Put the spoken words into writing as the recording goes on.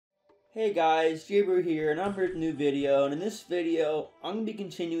Hey guys, Jbro here, and I'm here with a new video, and in this video, I'm going to be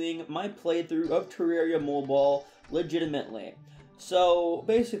continuing my playthrough of Terraria Mobile legitimately. So,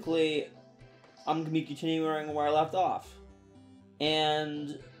 basically, I'm going to be continuing where I left off.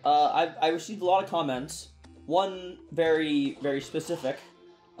 And, I received a lot of comments, one very, very specific.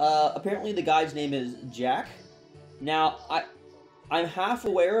 Apparently the guy's name is Jack. Now, I'm half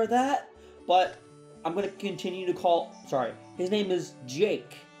aware of that, but I'm going to continue to call, his name is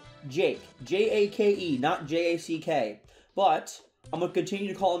Jake. Jake. J-A-K-E, not J-A-C-K. But, I'm gonna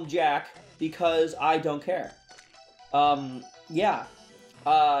continue to call him Jack, because I don't care. Yeah.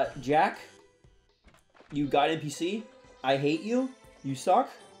 Jack, you guide NPC, I hate you, you suck,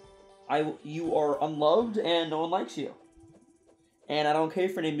 you are unloved, and no one likes you. And I don't care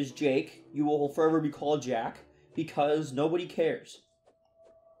if your name is Jake, you will forever be called Jack, because nobody cares.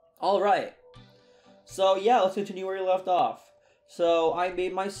 Alright. So, yeah, let's continue where we left off. So, I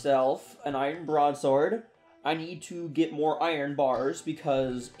made myself an iron broadsword. I need to get more iron bars,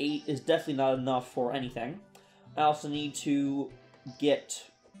 because 8 is definitely not enough for anything. I also need to get,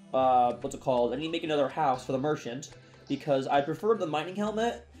 what's it called? I need to make another house for the merchant, because I prefer the mining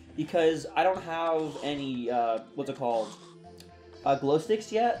helmet, because I don't have any, glow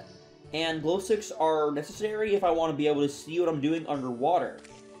sticks yet. And glow sticks are necessary if I want to be able to see what I'm doing underwater.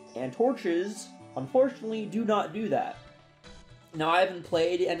 And torches, unfortunately, do not do that. Now, I haven't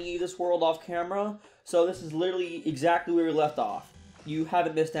played any of this world off camera, so this is literally exactly where we left off. You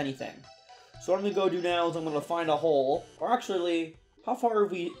haven't missed anything. So what I'm going to go do now is I'm going to find a hole, or actually, how far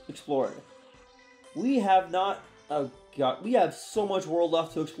have we explored? We have not, oh god, we have so much world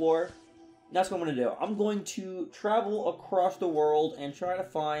left to explore. That's what I'm going to do. I'm going to travel across the world and try to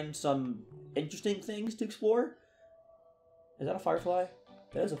find some interesting things to explore. Is that a firefly?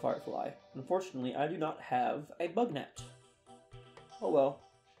 That is a firefly. Unfortunately, I do not have a bug net. Oh well.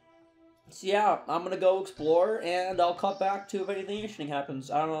 So yeah, I'm gonna go explore, and I'll cut back to if anything interesting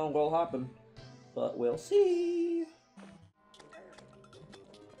happens. I don't know what'll happen, but we'll see.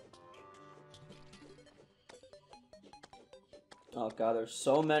 Oh god, there's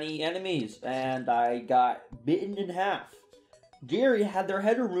so many enemies, and I got bitten in half. Gary had their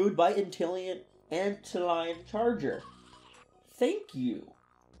head removed by Antlion Charger. Thank you.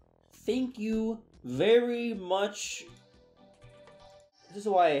 Thank you very much. This is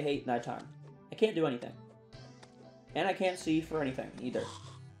why I hate nighttime. I can't do anything. And I can't see for anything, either.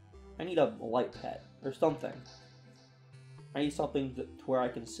 I need a light pet, or something. I need something to where I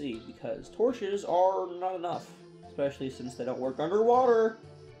can see, because torches are not enough. Especially since they don't work underwater.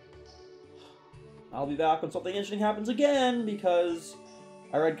 I'll be back when something interesting happens again, because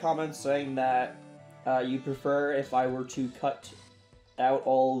I read comments saying that you'd prefer if I were to cut out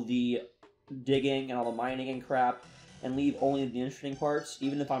all the digging and all the mining and crap, and leave only the interesting parts,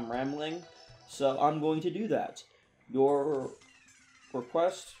 even if I'm rambling. So I'm going to do that. Your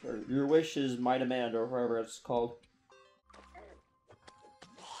request, or your wish is my demand, or whatever it's called.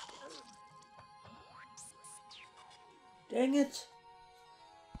 Dang it!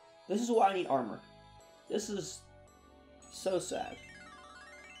 This is why I need armor. This is so sad.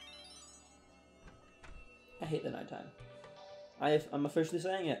 I hate the nighttime. I'm officially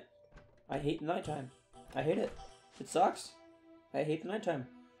saying it. I hate the nighttime. I hate it. It sucks. I hate the nighttime.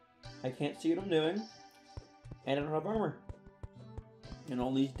 I can't see what I'm doing, and I don't have armor. And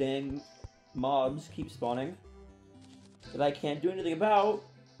all these dang mobs keep spawning that I can't do anything about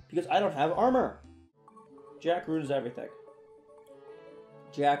because I don't have armor. Jack ruins everything.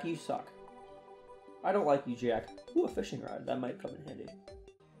 Jack, you suck. I don't like you, Jack. Ooh, a fishing rod. That might come in handy.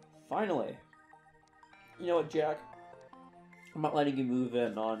 Finally. You know what, Jack? I'm not letting you move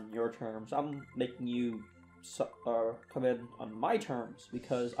in on your terms. I'm making you come in on my terms,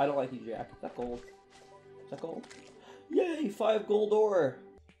 because I don't like you, Jack. Is that gold? Is that gold? Yay, 5 gold ore!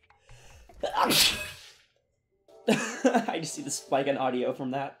 I just see the spike in audio from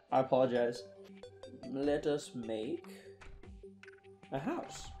that. I apologize. Let us make a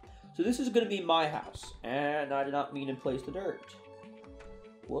house. So this is going to be my house, and I did not mean to place the dirt.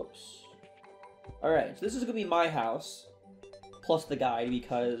 Whoops. Alright, so this is going to be my house, plus the guy,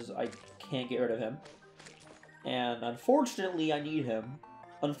 because I can't get rid of him. And unfortunately, I need him.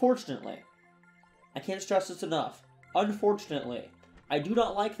 Unfortunately. I can't stress this enough. Unfortunately. I do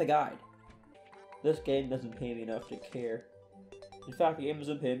not like the guide. This game doesn't pay me enough to care. In fact, the game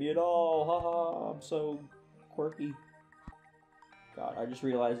doesn't pay me at all. Haha, I'm so quirky. God, I just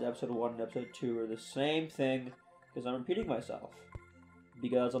realized episode 1 and episode 2 are the same thing, because I'm repeating myself.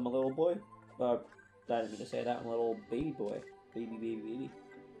 Because I'm a little boy. I didn't mean to say that. I'm a little baby boy. Baby.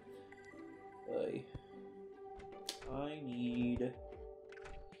 I need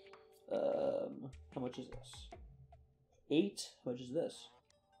How much is this? 8? How much is this?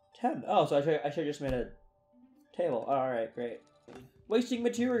 10. Oh, so I should have just made a table. Alright, great. Wasting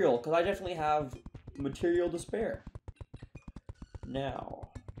material, because I definitely have material to spare. Now,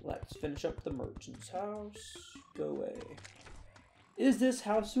 let's finish up the merchant's house. Go away. Is this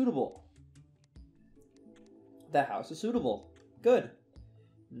house suitable? The house is suitable. Good.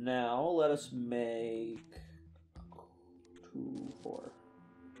 Now, let us make 2, 4.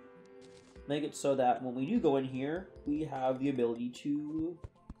 Make it so that when we do go in here, we have the ability to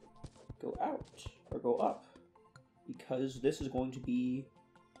go out or go up, because this is going to be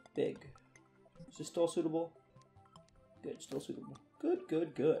big. Is this still suitable? Good, still suitable. Good,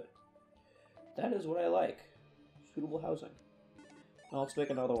 good, good. That is what I like. Suitable housing. Now let's make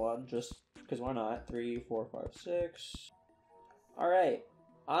another one, just because why not? 3, 4, 5, 6. Alright.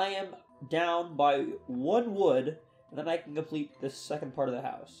 I am down by 1 wood, and then I can complete this second part of the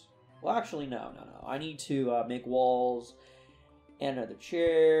house. Well, actually, no. I need to make walls, and another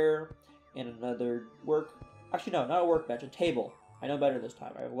chair, and another Actually, no, not a workbench, a table. I know better this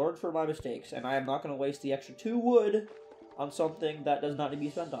time. I've learned from my mistakes, and I am not going to waste the extra 2 wood on something that does not need to be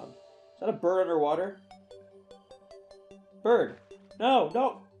spent on. Is that a bird underwater? Bird! No,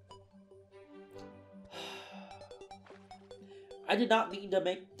 no! I did not mean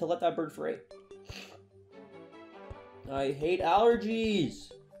to let that bird free. I hate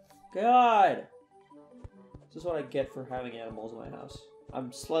allergies! God! This is what I get for having animals in my house.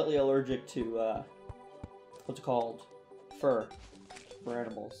 I'm slightly allergic to, what's it called? Fur. For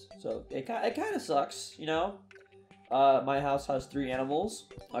animals. So, it kind of sucks, you know? My house has 3 animals.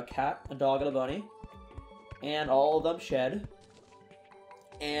 A cat, a dog, and a bunny. And all of them shed.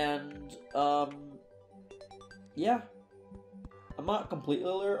 And, yeah. I'm not completely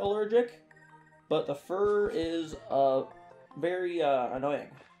allergic, but the fur is, very, annoying.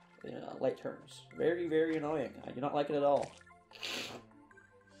 In light terms. Very, very annoying. I do not like it at all.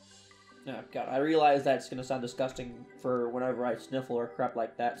 Oh, God. I realize that's going to sound disgusting for whenever I sniffle or crap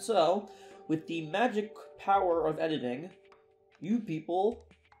like that. So, with the magic power of editing, you people,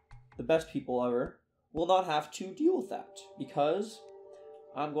 the best people ever, will not have to deal with that. Because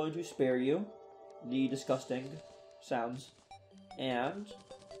I'm going to spare you the disgusting sounds. And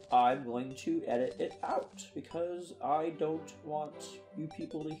I'm going to edit it out, because I don't want you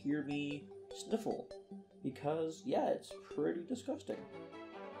people to hear me sniffle. Because, yeah, it's pretty disgusting.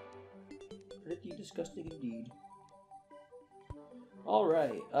 Pretty disgusting indeed.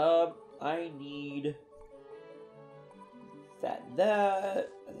 Alright, I need that, and then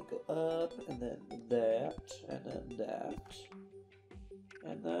go up, and then that, and then that,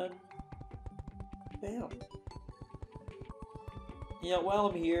 and then, bam. You know, while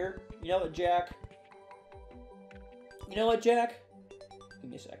I'm here, you know what, Jack? You know what, Jack? Give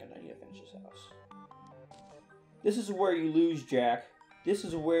me a second, I need to finish this house. This is where you lose, Jack. This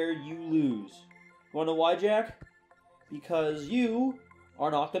is where you lose. You wanna know why, Jack? Because you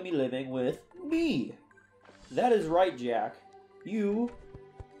are not gonna be living with me. That is right, Jack. You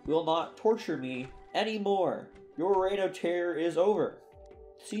will not torture me anymore. Your reign of terror is over.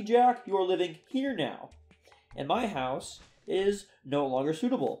 See, Jack? You are living here now. And my house is no longer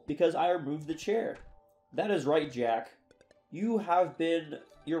suitable because I removed the chair. That is right, Jack. You have been...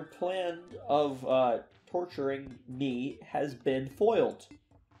 Your plan of torturing me has been foiled.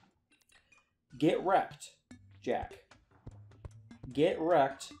 Get wrecked, Jack. Get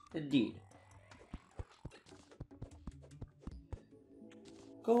wrecked, indeed.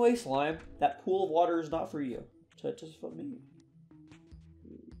 Go away, slime. That pool of water is not for you. It's just for me.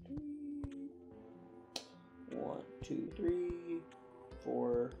 1, 2, 3,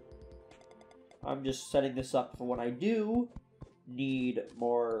 4. I'm just setting this up for when I do need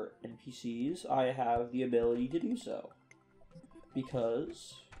more NPCs. I have the ability to do so.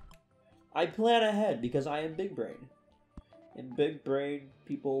 Because I plan ahead, because I am big brain. And big brain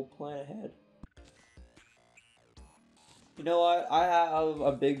people plan ahead. You know what? I have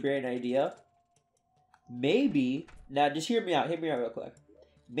a big brain idea. Maybe, now just hear me out real quick.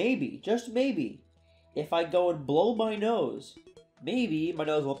 Maybe, just maybe, if I go and blow my nose, maybe my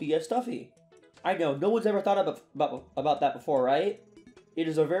nose won't be as stuffy. I know, no one's ever thought about that before, right? It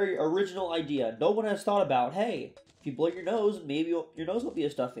is a very original idea. No one has thought about, hey, if you blow your nose, maybe your nose won't be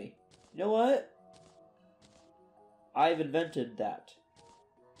as stuffy. You know what? I've invented that.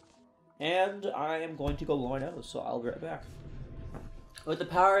 And I am going to go blow my nose, so I'll be right back. With the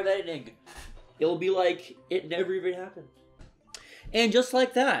power of editing, it'll be like it never even happened. And just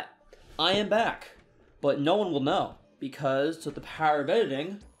like that, I am back. But no one will know, because with the power of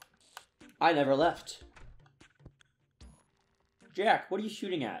editing, I never left. Jack, what are you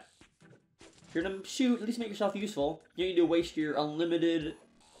shooting at? If you're gonna shoot, at least make yourself useful. You don't need to waste your unlimited,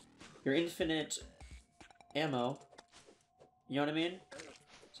 your infinite ammo. You know what I mean?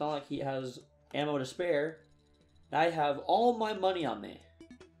 It's not like he has ammo to spare. I have all my money on me.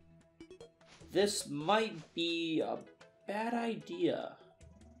 This might be a bad idea.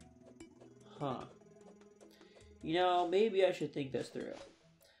 Huh. You know, maybe I should think this through.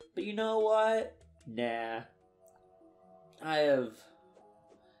 But you know what? Nah. I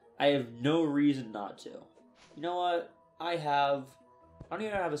have no reason not to. You know what? I don't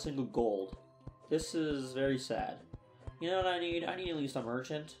even have a single gold. This is very sad. You know what I need? I need at least a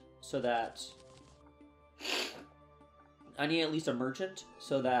merchant so that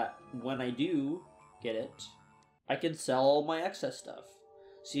when I do get it, I can sell all my excess stuff.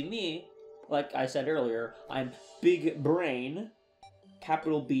 See, me, like I said earlier, I'm big brain,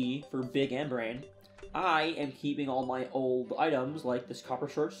 capital B for big and brain. I am keeping all my old items, like this copper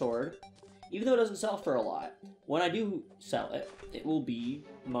short sword, even though it doesn't sell for a lot. When I do sell it, it will be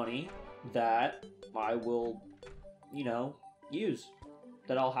money that I will, you know, use,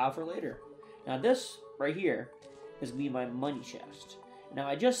 that I'll have for later. Now this right here is going to be my money chest. Now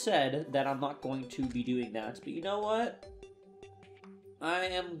I just said that I'm not going to be doing that, but you know what? I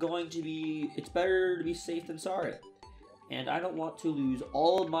am going to be, it's better to be safe than sorry. And I don't want to lose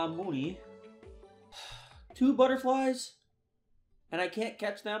all of my money. 2 butterflies? And I can't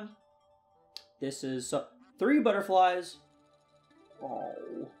catch them? This is 3 butterflies.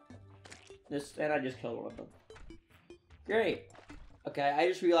 Oh. And I just killed one of them. Great. Okay, I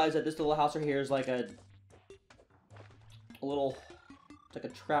just realized that this little house right here is like a little, it's like a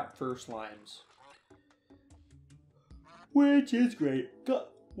trap for slimes. Which is great. God,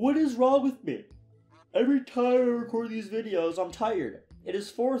 what is wrong with me? Every time I record these videos, I'm tired. It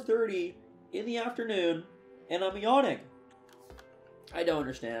is 4:30 in the afternoon, and I'm yawning. I don't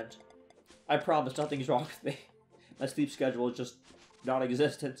understand. I promise nothing's wrong with me. My sleep schedule is just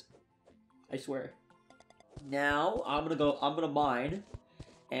non-existent. I swear. Now, I'm gonna mine,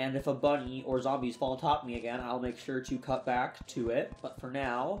 and if a bunny or zombies fall on top of me again, I'll make sure to cut back to it. But for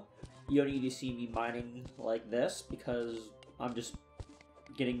now, you don't need to see me mining like this, because I'm just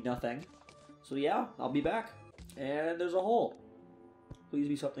getting nothing. So yeah, I'll be back. And there's a hole. Please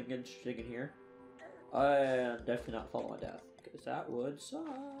be something interesting in here. And definitely not follow my death, because that would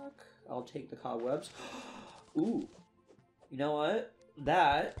suck. I'll take the cobwebs. Ooh. You know what?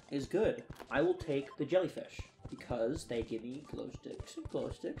 That is good. I will take the jellyfish, because they give me glow sticks, and glow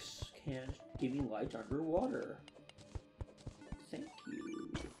sticks can give me light underwater. Thank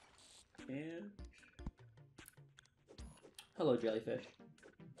you. And hello, jellyfish.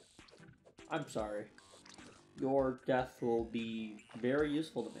 I'm sorry. Your death will be very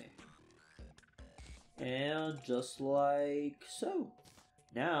useful to me. And just like so.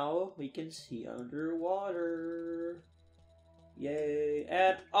 Now we can see underwater. Yay.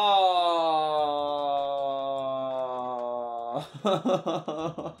 And oh!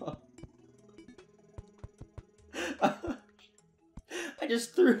 I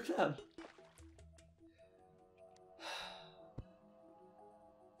just threw them.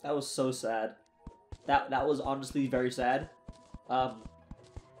 That was so sad. That was honestly very sad.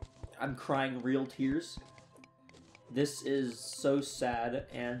 I'm crying real tears. This is so sad,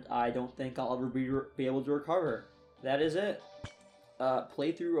 and I don't think I'll ever be able to recover. That is it.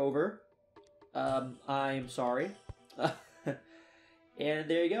 Playthrough over. I'm sorry. And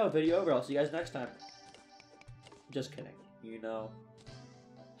there you go, video over. I'll see you guys next time. Just kidding. You know.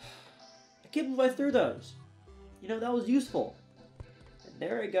 I can't believe I threw those. You know, that was useful. And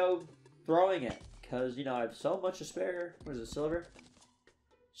there I go, throwing it. Because, you know, I have so much to spare. What is it, silver?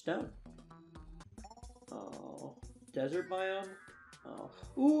 Stone. Oh. Desert biome? Oh.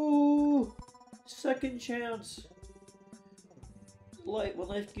 Ooh! Second chance! When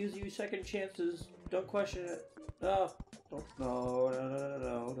life gives you second chances, don't question it. Oh.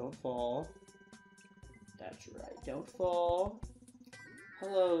 No, don't fall. That's right, don't fall.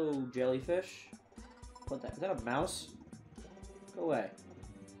 Hello, jellyfish. What that? Is that a mouse? Go away.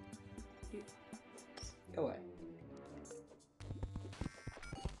 Go away.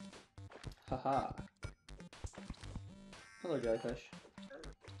 Haha. Hello, jellyfish.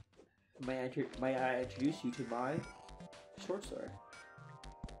 May I introduce you to my short sword?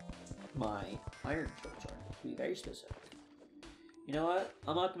 My iron short sword, to be very specific. You know what?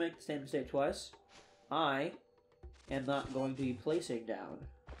 I'm not going to make the same mistake twice. I am not going to be placing down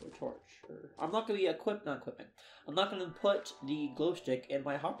the torch. I'm not going to be I'm not going to put the glow stick in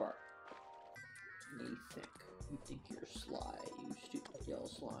my hotbar. You think you're sly, you stupid yellow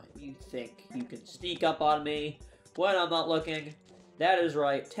slime. You think you can sneak up on me when I'm not looking? That is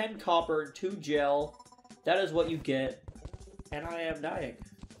right. 10 copper, 2 gel. That is what you get. And I am dying.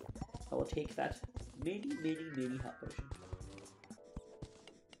 I will take that mini health potion.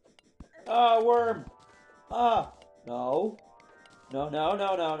 Ah, worm! Ah! No. No, no,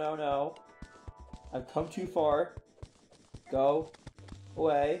 no, no, no, no. I've come too far. Go.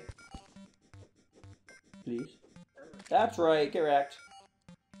 Away. Please. That's right, get wrecked.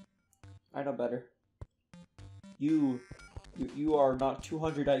 I know better. You are not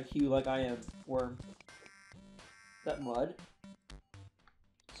 200 IQ like I am, worm. Is that mud?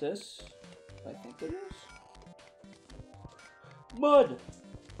 Is this? I think it is. Mud!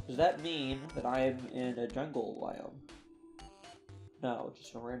 Does that mean that I am in a jungle biome? No,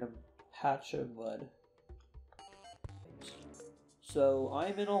 just a random patch of mud. So,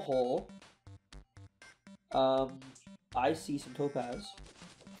 I'm in a hole. I see some topaz.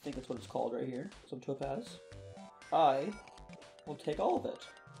 I think that's what it's called right here. Some topaz. I will take all of it.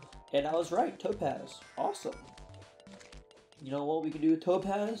 And I was right, topaz. Awesome. You know what we can do with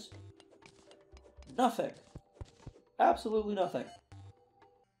topaz? Nothing. Absolutely nothing.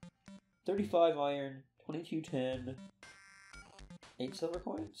 35 iron, 22 tin, 8 silver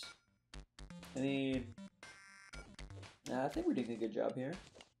coins. I mean, I think we're doing a good job here.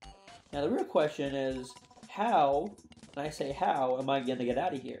 Now the real question is, how, and I say how, am I going to get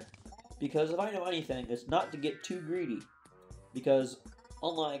out of here? Because if I know anything, it's not to get too greedy. Because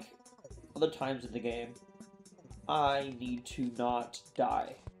unlike other times in the game, I need to not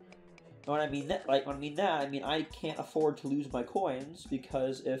die. And when I mean that, I mean I can't afford to lose my coins,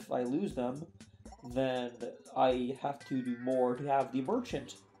 because if I lose them, then I have to do more to have the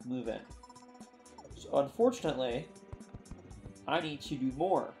merchant move in. So unfortunately, I need to do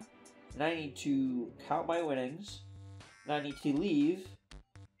more. And I need to count my winnings, and I need to leave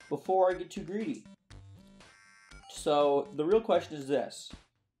before I get too greedy. So the real question is this: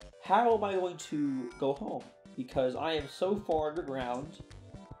 how am I going to go home? Because I am so far underground.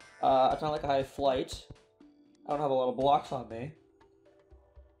 It's not like I have flight. I don't have a lot of blocks on me.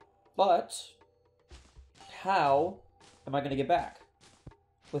 But how am I going to get back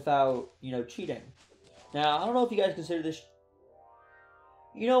without, cheating? Now, I don't know if you guys consider this.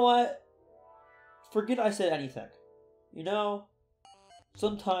 You know what? Forget I said anything.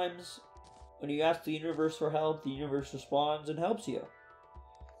 Sometimes when you ask the universe for help, the universe responds and helps you.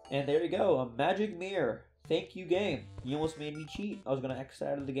 And there you go, a magic mirror. Thank you, game. You almost made me cheat. I was going to exit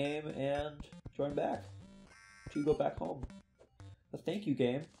out of the game and join back to go back home. But thank you,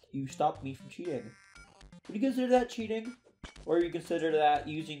 game. You stopped me from cheating. Would you consider that cheating? Or you consider that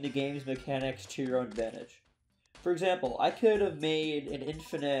using the game's mechanics to your own advantage? For example, I could have made an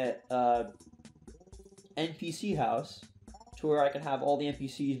infinite NPC house to where I can have all the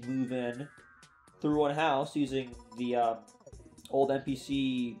NPCs move in through one house using the old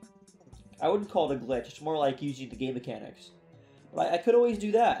NPC. I wouldn't call it a glitch, it's more like using the game mechanics. But I could always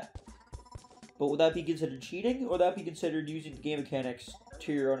do that. But would that be considered cheating, or would that be considered using the game mechanics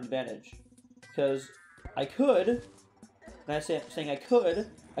to your own advantage? Because I could, and I'm saying I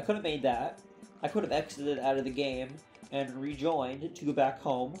could have made that. I could have exited out of the game and rejoined to go back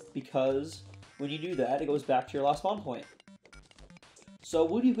home, because when you do that, it goes back to your last spawn point. So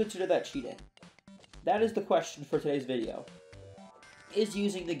would you consider that cheating? That is the question for today's video. Is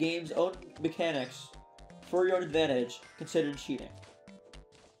using the game's own mechanics for your own advantage considered cheating?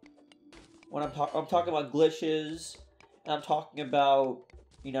 When I'm talking about glitches, and I'm talking about,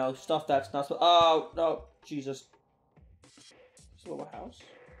 stuff that's not oh, no, Jesus. This little house?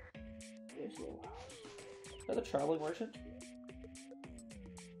 This little house. Is that a traveling merchant?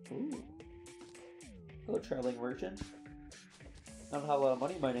 Ooh. Hello, traveling merchant. I don't have a lot of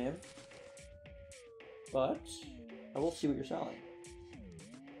money in my name, but I will see what you're selling.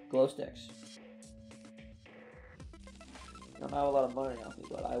 Glow sticks. I don't have a lot of money on me,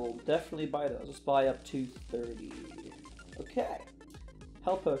 but I will definitely buy those. Let's buy up to 30. Okay.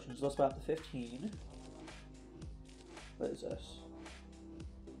 Health potions, let's buy up to 15. What is this?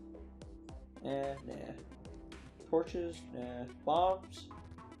 Nah. Torches? Nah. Bombs?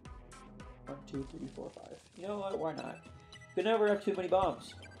 1, 2, 3, 4, 5. You know what? Why not? You never have too many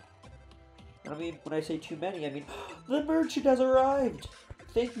bombs. And I mean, when I say too many, I mean, the merchant has arrived!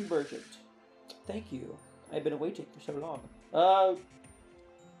 Thank you, merchant. Thank you. I've been waiting for so long.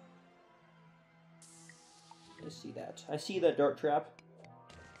 Let's see that. I see that dart trap.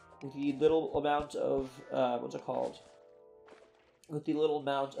 With the little amount of, what's it called? With the little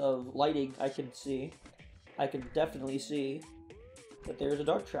amount of lighting I can see, I can definitely see that there's a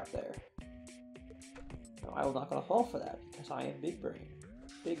dart trap there. No, I will not gonna fall for that, because I am big brain.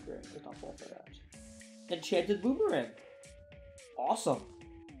 Big brain does not fall for that. Enchanted boomerang. Awesome.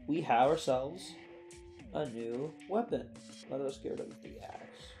 We have ourselves a new weapon. Let us get rid of the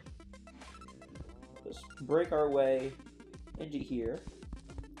axe. Just break our way into here.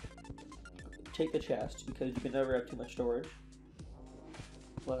 Take the chest, because you can never have too much storage.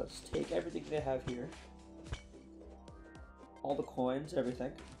 Let's take everything they have here. All the coins,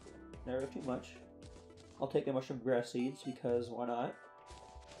 everything. Never have too much. I'll take the mushroom grass seeds, because why not?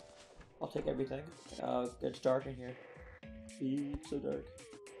 I'll take everything. It's dark in here. It's so dark.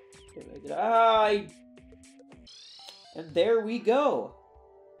 And there we go.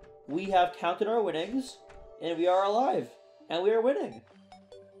 We have counted our winnings, and we are alive, and we are winning.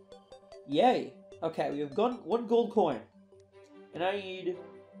 Yay. Okay, we have one gold coin, and I need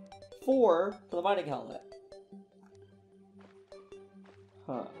 4 for the mining helmet.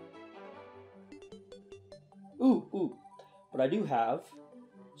 Huh. Ooh. But I do have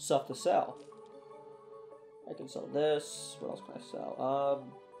stuff to sell. I can sell this. What else can I sell?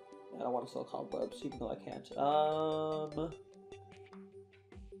 I don't want to sell cobwebs, even though I can't.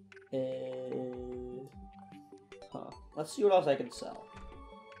 Let's see what else I can sell.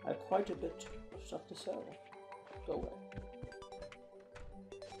 I have quite a bit of stuff to sell. Go away.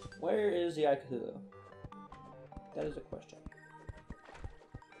 Where is the Aiku? That is a question.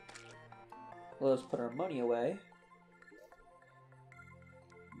 Let's put our money away.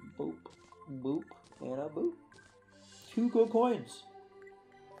 Boop, boop, and a boop. 2 gold coins.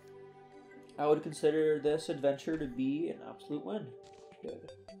 I would consider this adventure to be an absolute win.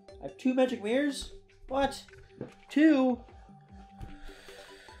 Good. I have 2 magic mirrors? What? 2?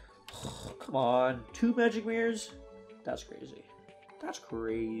 Come on. 2 magic mirrors? That's crazy. That's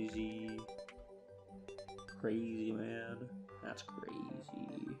crazy. Crazy, man. That's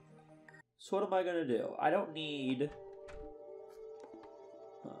crazy. So what am I gonna do? I don't need...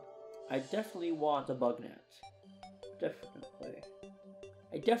 I definitely want a bug net. Definitely.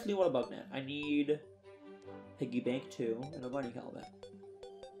 I definitely want a bug net. I need piggy bank 2 and a mining helmet.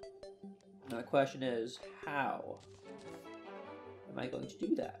 Now the question is, how am I going to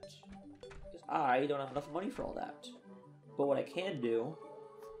do that? Because I don't have enough money for all that. But what I can do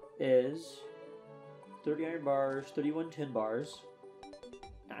is 30 iron bars, 31 tin bars,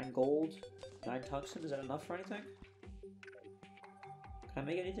 9 gold, 9 tungsten. Is that enough for anything? Can I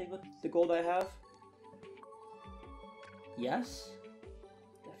make anything with the gold I have? Yes?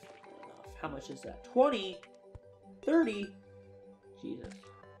 Definitely enough. How much is that? 20? 30? Jesus.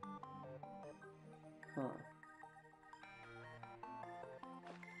 Huh.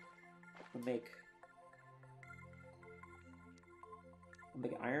 I'll make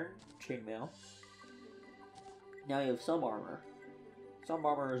iron chainmail. Now you have some armor. Some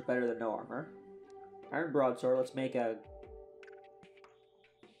armor is better than no armor. Iron broadsword. Let's make a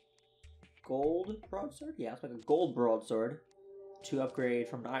gold broadsword? Yeah, let's make a gold broadsword to upgrade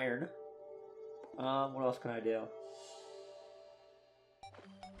from an iron. What else can I do?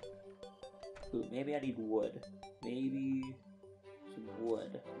 Ooh, maybe I need wood. Maybe some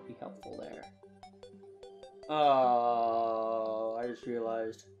wood would be helpful there. Oh, I just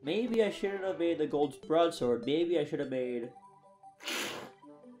realized. Maybe I shouldn't have made the gold broadsword. Maybe I should have made...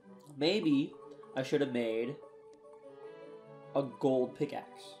 Maybe I should have made a gold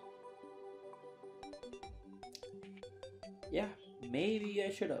pickaxe. Yeah, maybe I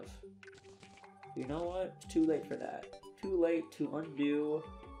should have. You know what? It's too late for that. Too late to undo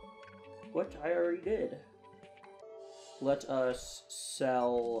what I already did. Let us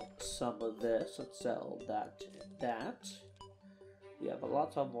sell some of this. Let's sell that and that. We have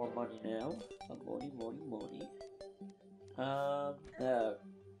lots of more money now. Money.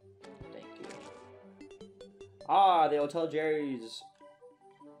 Thank you. Ah, they'll tell Jerry's.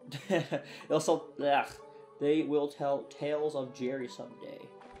 They will tell tales of Jerry someday.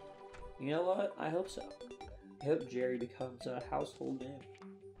 You know what? I hope so. I hope Jerry becomes a household name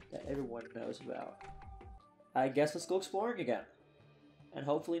that everyone knows about. I guess let's go exploring again, and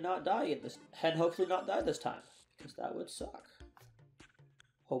hopefully not die this time, because that would suck.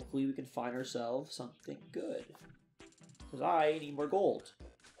 Hopefully we can find ourselves something good, because I need more gold.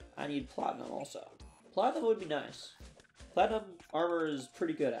 I need platinum also. Platinum would be nice. Platinum armor is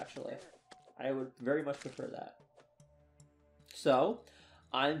pretty good, actually. I would very much prefer that. So,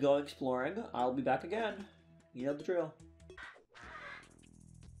 I'm going exploring. I'll be back again. You know the drill.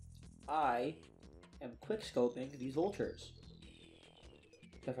 I am quick-scoping these vultures.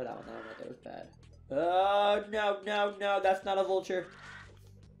 Except for that one. That one right there was bad. Oh, no, that's not a vulture.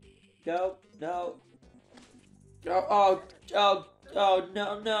 No. Oh,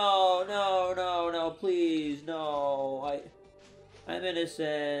 no, please, no. I'm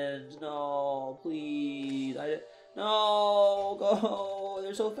innocent. No, please. No, go!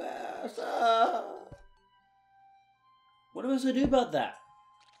 They're so fast! Ah. What am I supposed to do about that?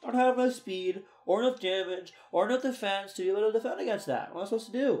 I don't have enough speed, or enough damage, or enough defense to be able to defend against that. What am I supposed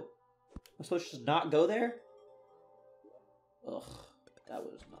to do? I'm supposed to just not go there? Ugh, that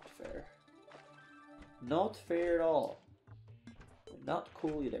was not fair. Not fair at all. Not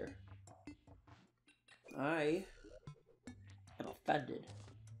cool either. I am offended.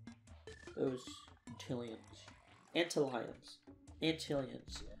 Those Antillians. I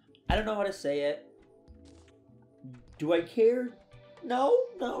don't know how to say it. Do I care? No,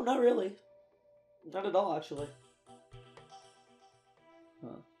 not really. Not at all, actually.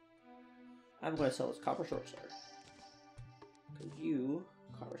 Huh. I'm going to sell this copper short sword. Because you,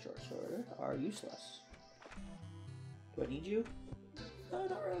 copper short sword, are useless. Do I need you? No,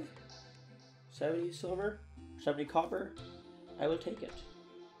 not really. 70 silver, 70 copper. I will take it.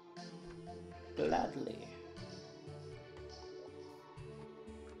 Gladly.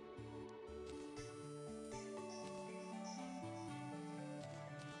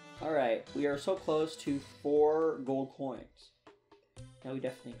 Alright, we are so close to 4 gold coins. Now we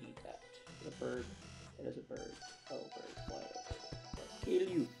definitely need that. The bird. It is a bird. Oh, bird. Fly over. I kill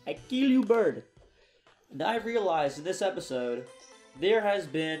you. I kill you, bird. And I've realized in this episode, there has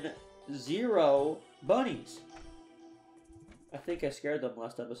been 0 bunnies. I think I scared them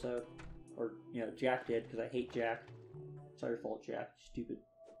last episode. Or, you know, Jack did, because I hate Jack. It's not your fault, Jack. Stupid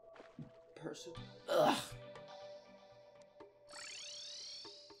person. Ugh.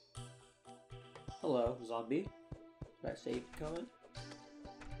 Hello, zombie. Did I save coming?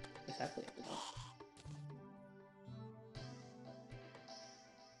 Exactly.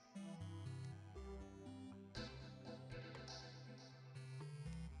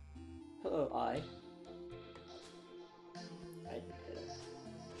 Hello, I did it.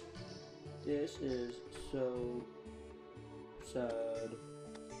 This is so sad.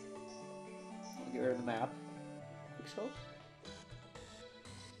 I'll get rid of the map. Quick scope.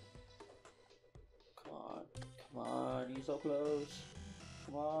 Come on, you're so close.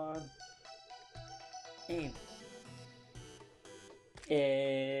 Come on. Aim.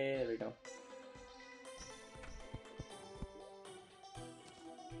 There we go.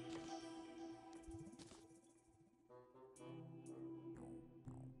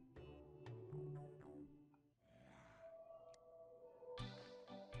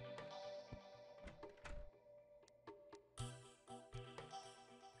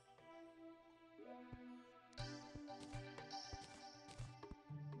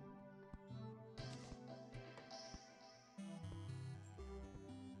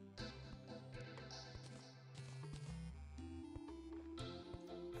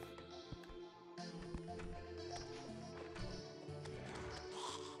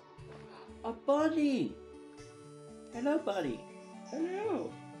 A bunny! Hello, bunny.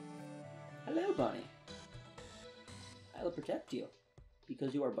 Hello. Hello, bunny. I will protect you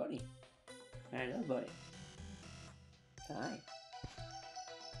because you are bunny. Hello, bunny. Hi.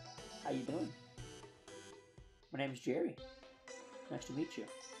 How you doing? My name's Jerry. Nice to meet you.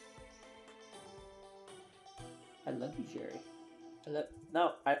 I love you, Jerry. I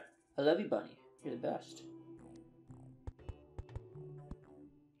love you, bunny. You're the best.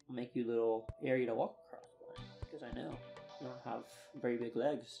 I'll make you a little area to walk across, bunny, because I know you don't have very big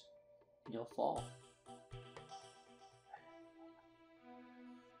legs, and you'll fall.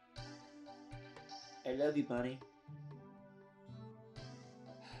 I love you, bunny.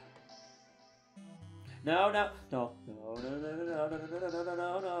 No.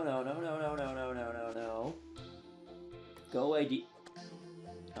 Go away,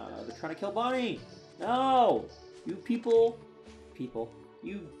 they're trying to kill Bunny. No, you people,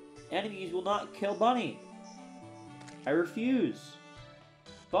 you enemies will not kill Bunny. I refuse.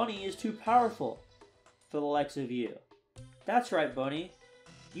 Bunny is too powerful for the likes of you. That's right, Bunny.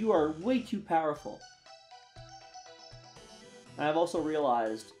 You are way too powerful. And I've also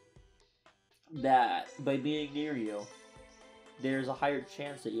realized that by being near you, there's a higher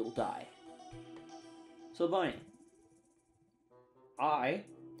chance that you'll die. So, Bunny, I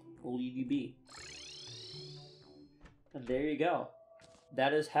will leave you be. And there you go.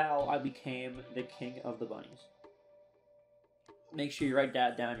 That is how I became the king of the bunnies. Make sure you write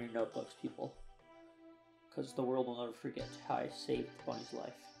that down in your notebooks, people. Because the world will never forget how I saved Bunny's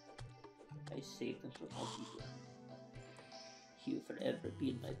life. I saved him from my people. He will forever be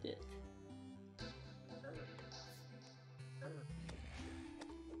in my debt.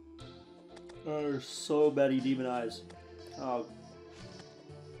 There's so many demon eyes. Oh.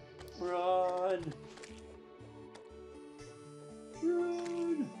 Run!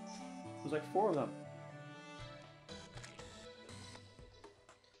 Run! There's like 4 of them.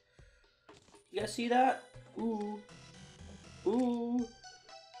 You guys see that? Ooh. Ooh.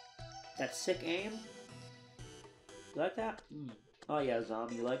 That sick aim. You like that? Oh yeah,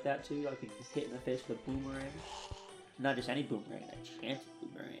 zombie. You like that too? I can hit in the face with a boomerang. Not just any boomerang, an enchanted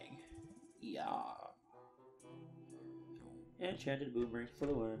boomerang. Yeah. Enchanted boomerang for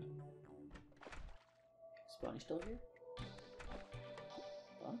the win. Is Bunny still here?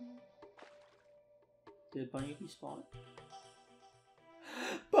 Bunny? Did Bunny despawn?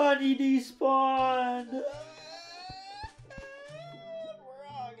 Bunny despawned!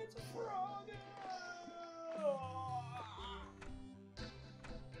 Frog, it's a frog!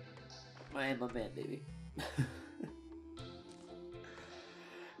 I am a man, baby.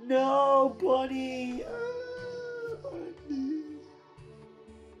 No, Bunny! Bunny!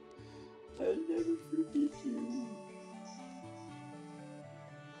 I'll never forget you.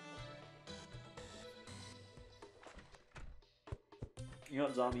 You know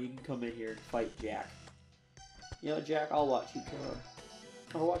what, zombie? You can come in here and fight Jack. You know what, Jack? I'll watch you kill him.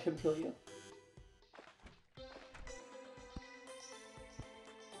 I'll watch him kill you.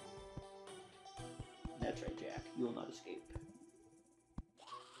 That's right, Jack. You will not escape.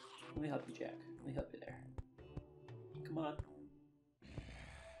 Let me help you, Jack. Let me help you there. Come on.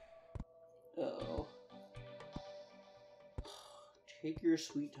 Uh-oh. Take your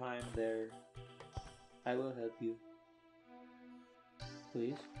sweet time there. I will help you.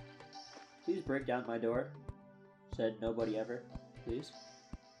 Please? Please break down my door. Said nobody ever. Please?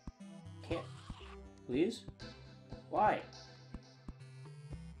 Can't. Please? Why?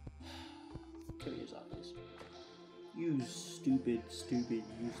 Kill your zombies. You stupid, stupid,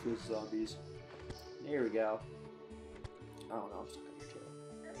 useless zombies. There we go. Oh no, I'm stuck on your tail.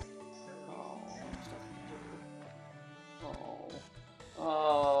 Oh, I'm stuck on your tail. Oh.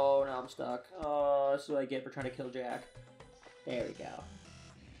 Oh, now I'm stuck. Oh, that's what I get for trying to kill Jack. There we go.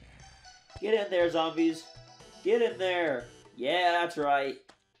 Get in there, zombies. Get in there. Yeah, that's right.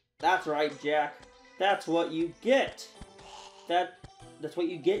 That's right, Jack. That's what you get. That's what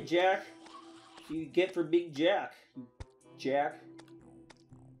you get, Jack. You get for being Jack. Jack.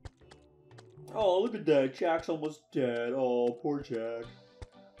 Oh, look at that. Jack's almost dead. Oh, poor Jack.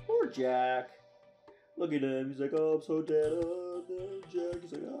 Poor Jack. Look at him. He's like, oh, I'm so dead. Oh, no, Jack.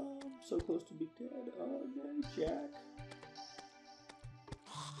 He's like, oh, I'm so close to being dead. Oh, no, Jack.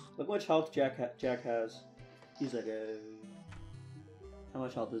 Look how much health Jack has. He's like, how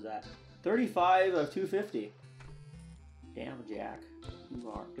much health is that? 35 of 250. Damn, Jack. You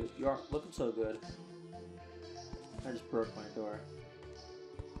are looking so good. I just broke my door.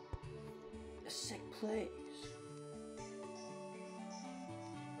 A sick place.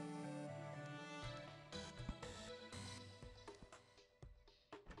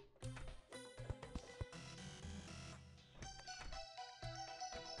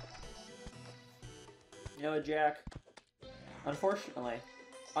 You know what, Jack? Unfortunately,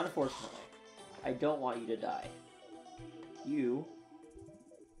 I don't want you to die. You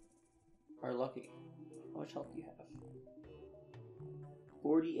are lucky. How much health do you have?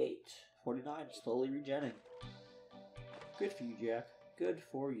 48. 49. Slowly regenning. Good for you, Jack. Good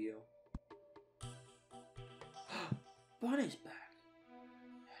for you. Bunny's back.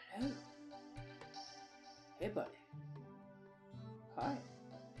 Hello. Hey, Bunny. Hi.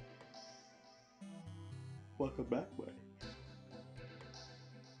 Welcome back, Bunny.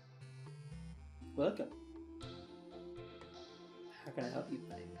 Welcome. How can I help you,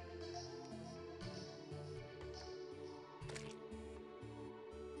 Bunny?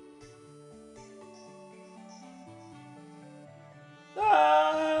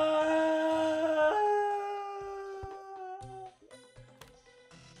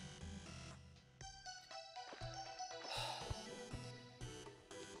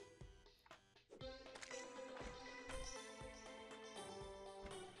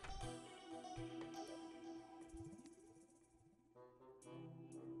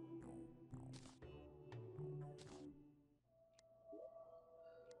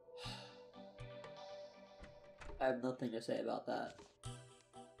 I have nothing to say about that.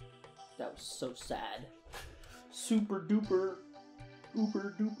 That was so sad. Super duper,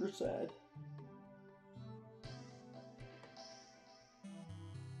 uber duper sad.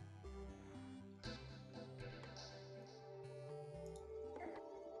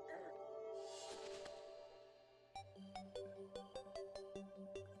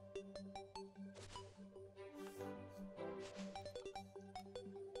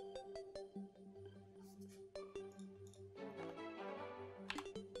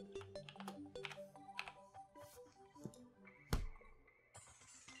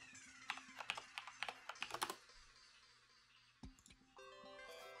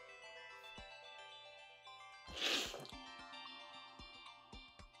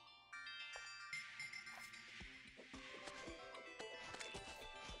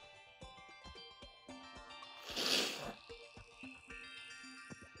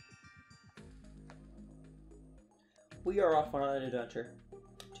 we are off on an adventure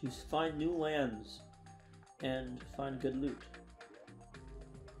to find new lands and find good loot.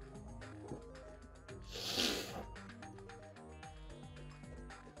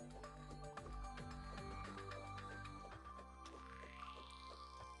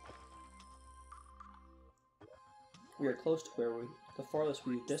 We are close to where the farthest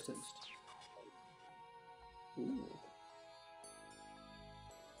we've distanced. Ooh.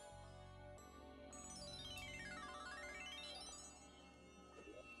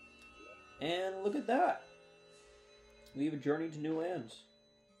 And look at that! We've journeyed to new lands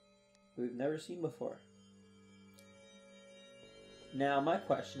we've never seen before. Now, my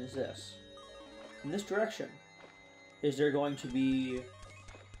question is this. In this direction, is there going to be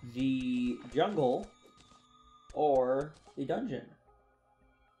the jungle or the dungeon?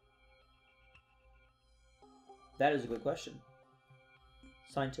 That is a good question.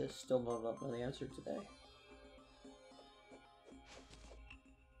 Scientists still don't know the answer today.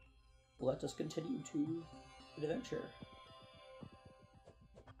 Let us continue to the adventure.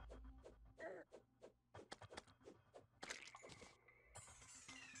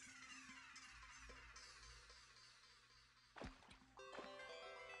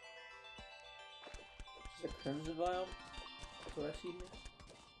 Is this a crimson biome? That's what I see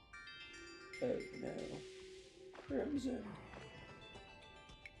here. Oh no. Crimson.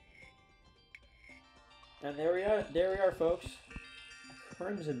 And there we are, folks. A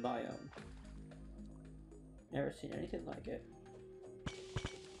crimson biome. Never seen anything like it.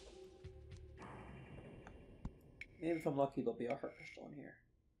 Maybe if I'm lucky, there'll be a heart crystal in here.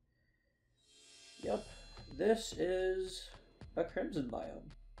 Yep, this is a crimson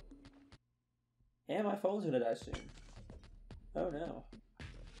biome. And my phone's gonna die soon. Oh no.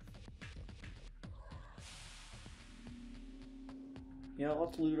 You know,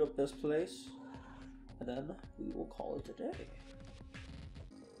 let's loot up this place, and then we will call it a day.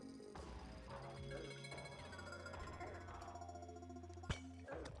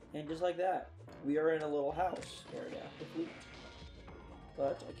 And just like that, we are in a little house area with loot.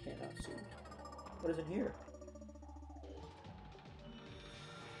 But I cannot see. What is in here?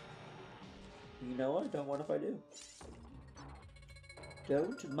 You know what? Don't mind if I do.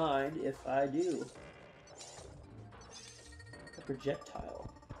 Don't mind if I do. A projectile.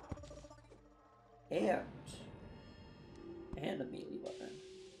 And a melee weapon.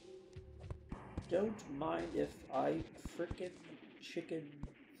 Don't mind if I frickin' chicken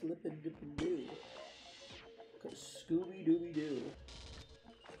flippin' dippin' do. Cause Scooby Dooby Doo.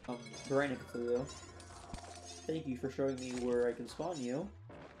 Brain Cthulhu. Thank you for showing me where I can spawn you.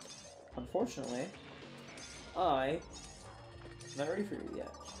 Unfortunately, I'm not ready for you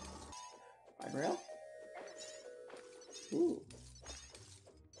yet. Mine rail? Ooh.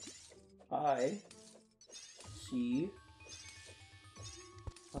 I see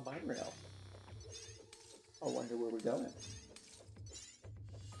a mine rail. I wonder where we're going.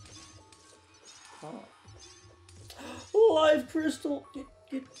 Huh. Live crystal!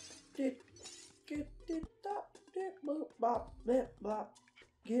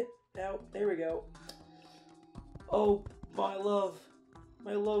 Get out. There we go. Oh, my love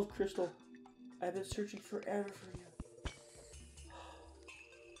crystal. I've been searching forever for you.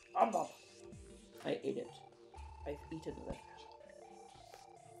 I ate it. I've eaten the life crystal.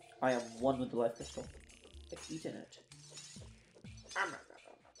 I am one with the life crystal. I've eaten it.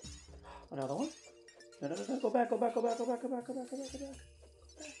 Another one? No, go back. Go back. I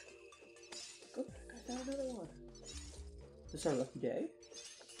found another one. This is our lucky day.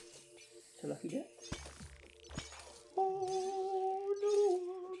 It's a lucky day. Oh, another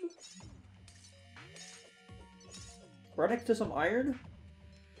one. Right next to some iron?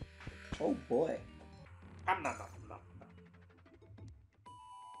 Oh boy.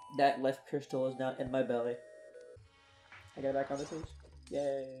 That life crystal is now in my belly. I got back on the page.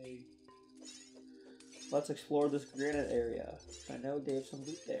 Yay. Let's explore this granite area. I know they have some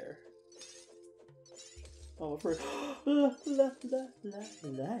loot there. Oh, what for?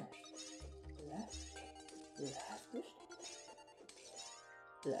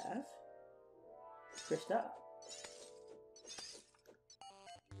 Laugh. Crystal.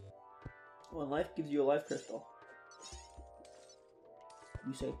 When life gives you a life crystal,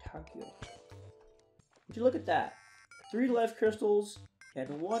 you say thank you. Would you look at that? 3 life crystals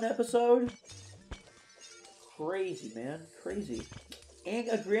in 1 episode? Crazy, man. Crazy. And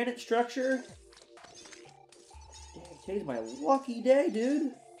a granite structure? Dang, today's my lucky day,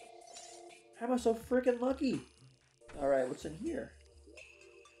 dude. How am I so freaking lucky? Alright, what's in here?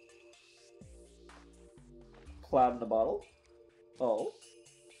 Cloud in the bottle. Oh.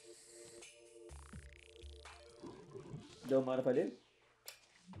 Don't mind if I do.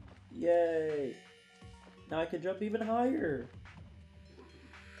 Yay! Now I can jump even higher.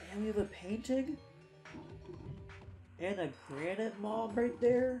 And we have a painting? And a granite mob right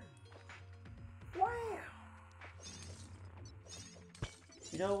there? Wow!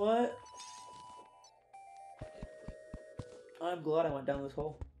 You know what? I'm glad I went down this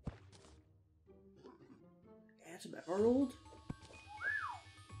hole. And some emerald?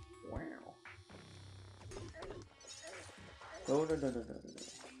 Wow. No, no, no, no, no, no, no.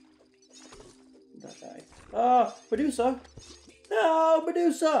 Do not die. Ah, Medusa! No,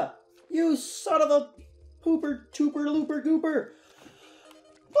 Medusa! You son of a pooper, tooper, looper, gooper!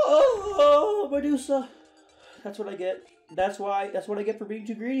 Oh, Medusa! That's what I get. That's what I get for being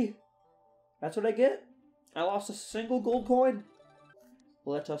too greedy. That's what I get. I lost a single gold coin.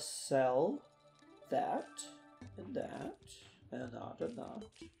 Let us sell that, and that, and that, and that.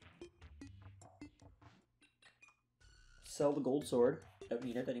 Sell the gold sword. Don't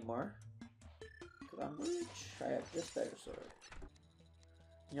need it anymore. Because I'm rich. I have this better sword.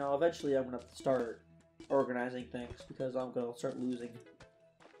 You know, eventually I'm going to start organizing things because I'm going to start losing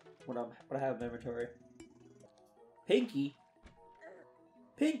what I have in inventory. Pinky?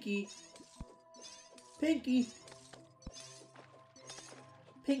 Pinky? Pinky?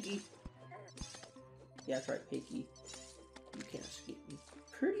 Pinky? Yeah, that's right, Pinky. You can't escape me.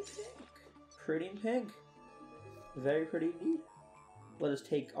 Pretty pink. Pretty pink. Very pretty indeed. Let us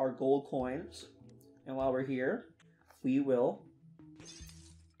take our gold coins. And while we're here, we will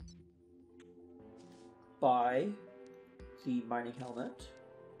buy the mining helmet.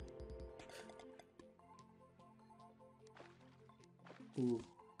 Ooh.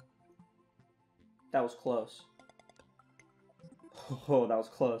 That was close. Oh, that was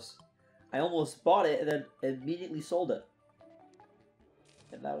close. I almost bought it and then immediately sold it.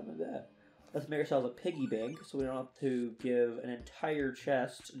 And that would have been bad. Let's make ourselves a piggy bank so we don't have to give an entire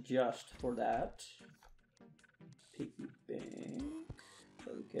chest just for that. Piggy bank.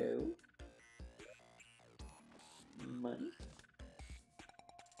 There we go. Money.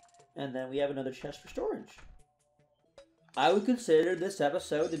 And then we have another chest for storage. I would consider this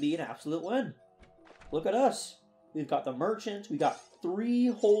episode to be an absolute win. Look at us. We've got the merchant. We got 3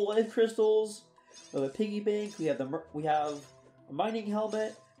 whole life crystals. We have a piggy bank. We have a mining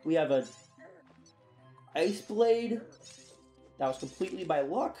helmet. We have a ice blade. That was completely by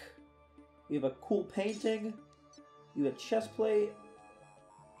luck. We have a cool painting. We have a chest plate.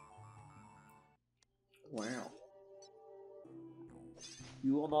 Wow.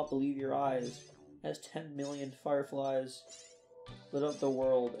 You will not believe your eyes. As 10 million fireflies lit up the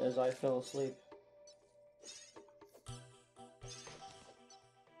world as I fell asleep.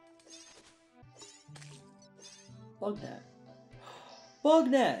 Bugnet.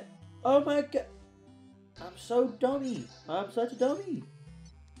 Bugnet! Oh my god! I'm so dummy! I'm such a dummy!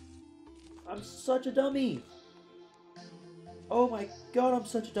 I'm such a dummy! Oh my god, I'm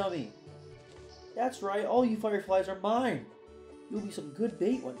such a dummy! That's right, all you fireflies are mine! You'll be some good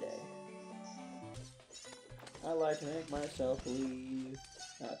bait one day. I like to make myself believe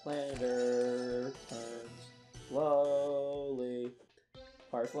that planet Earth turns slowly.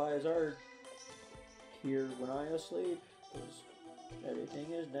 Fireflies are here when I am asleep, 'cause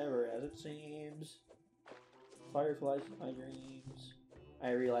everything is never as it seems. Fireflies in my dreams.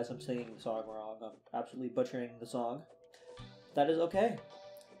 I realize I'm singing the song wrong. I'm absolutely butchering the song. That is okay,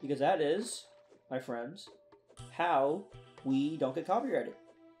 because that is, my friends, how we don't get copyrighted.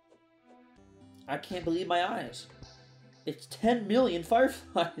 I can't believe my eyes. It's 10 million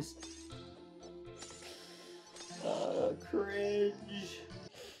fireflies. Cringe.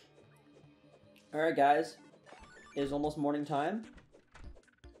 Alright guys, it is almost morning time,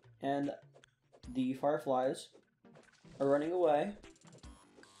 and the fireflies are running away,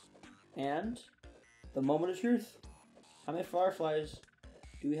 and the moment of truth. How many fireflies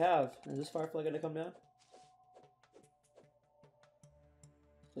do we have? Is this firefly gonna come down?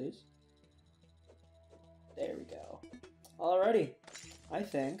 Please? There we go. Alrighty. I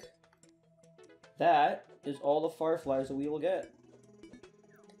think that is all the fireflies that we will get.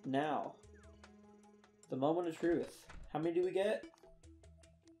 Now, the moment of truth. How many do we get?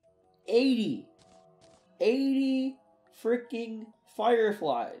 80! 80 freaking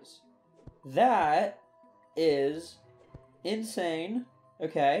fireflies. That is insane.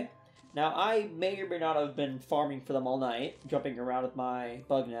 Okay. Now, I may or may not have been farming for them all night, jumping around with my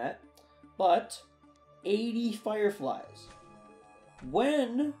bug net, but 80 fireflies.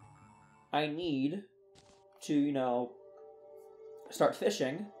 When I need to, you know, start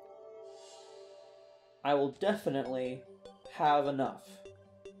fishing, I will definitely have enough.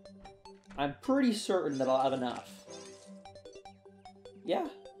 I'm pretty certain that I'll have enough. yeah.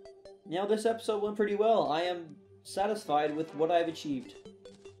 This episode went pretty well. I am satisfied with what I've achieved.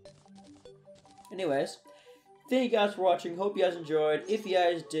 Anyways, thank you guys for watching. Hope you guys enjoyed. If you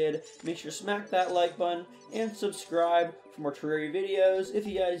guys did, make sure to smack that like button and subscribe for more Terraria videos. If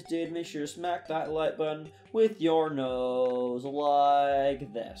you guys did, make sure to smack that like button with your nose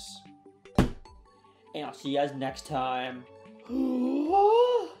like this. And I'll see you guys next time.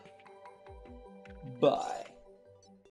 Bye.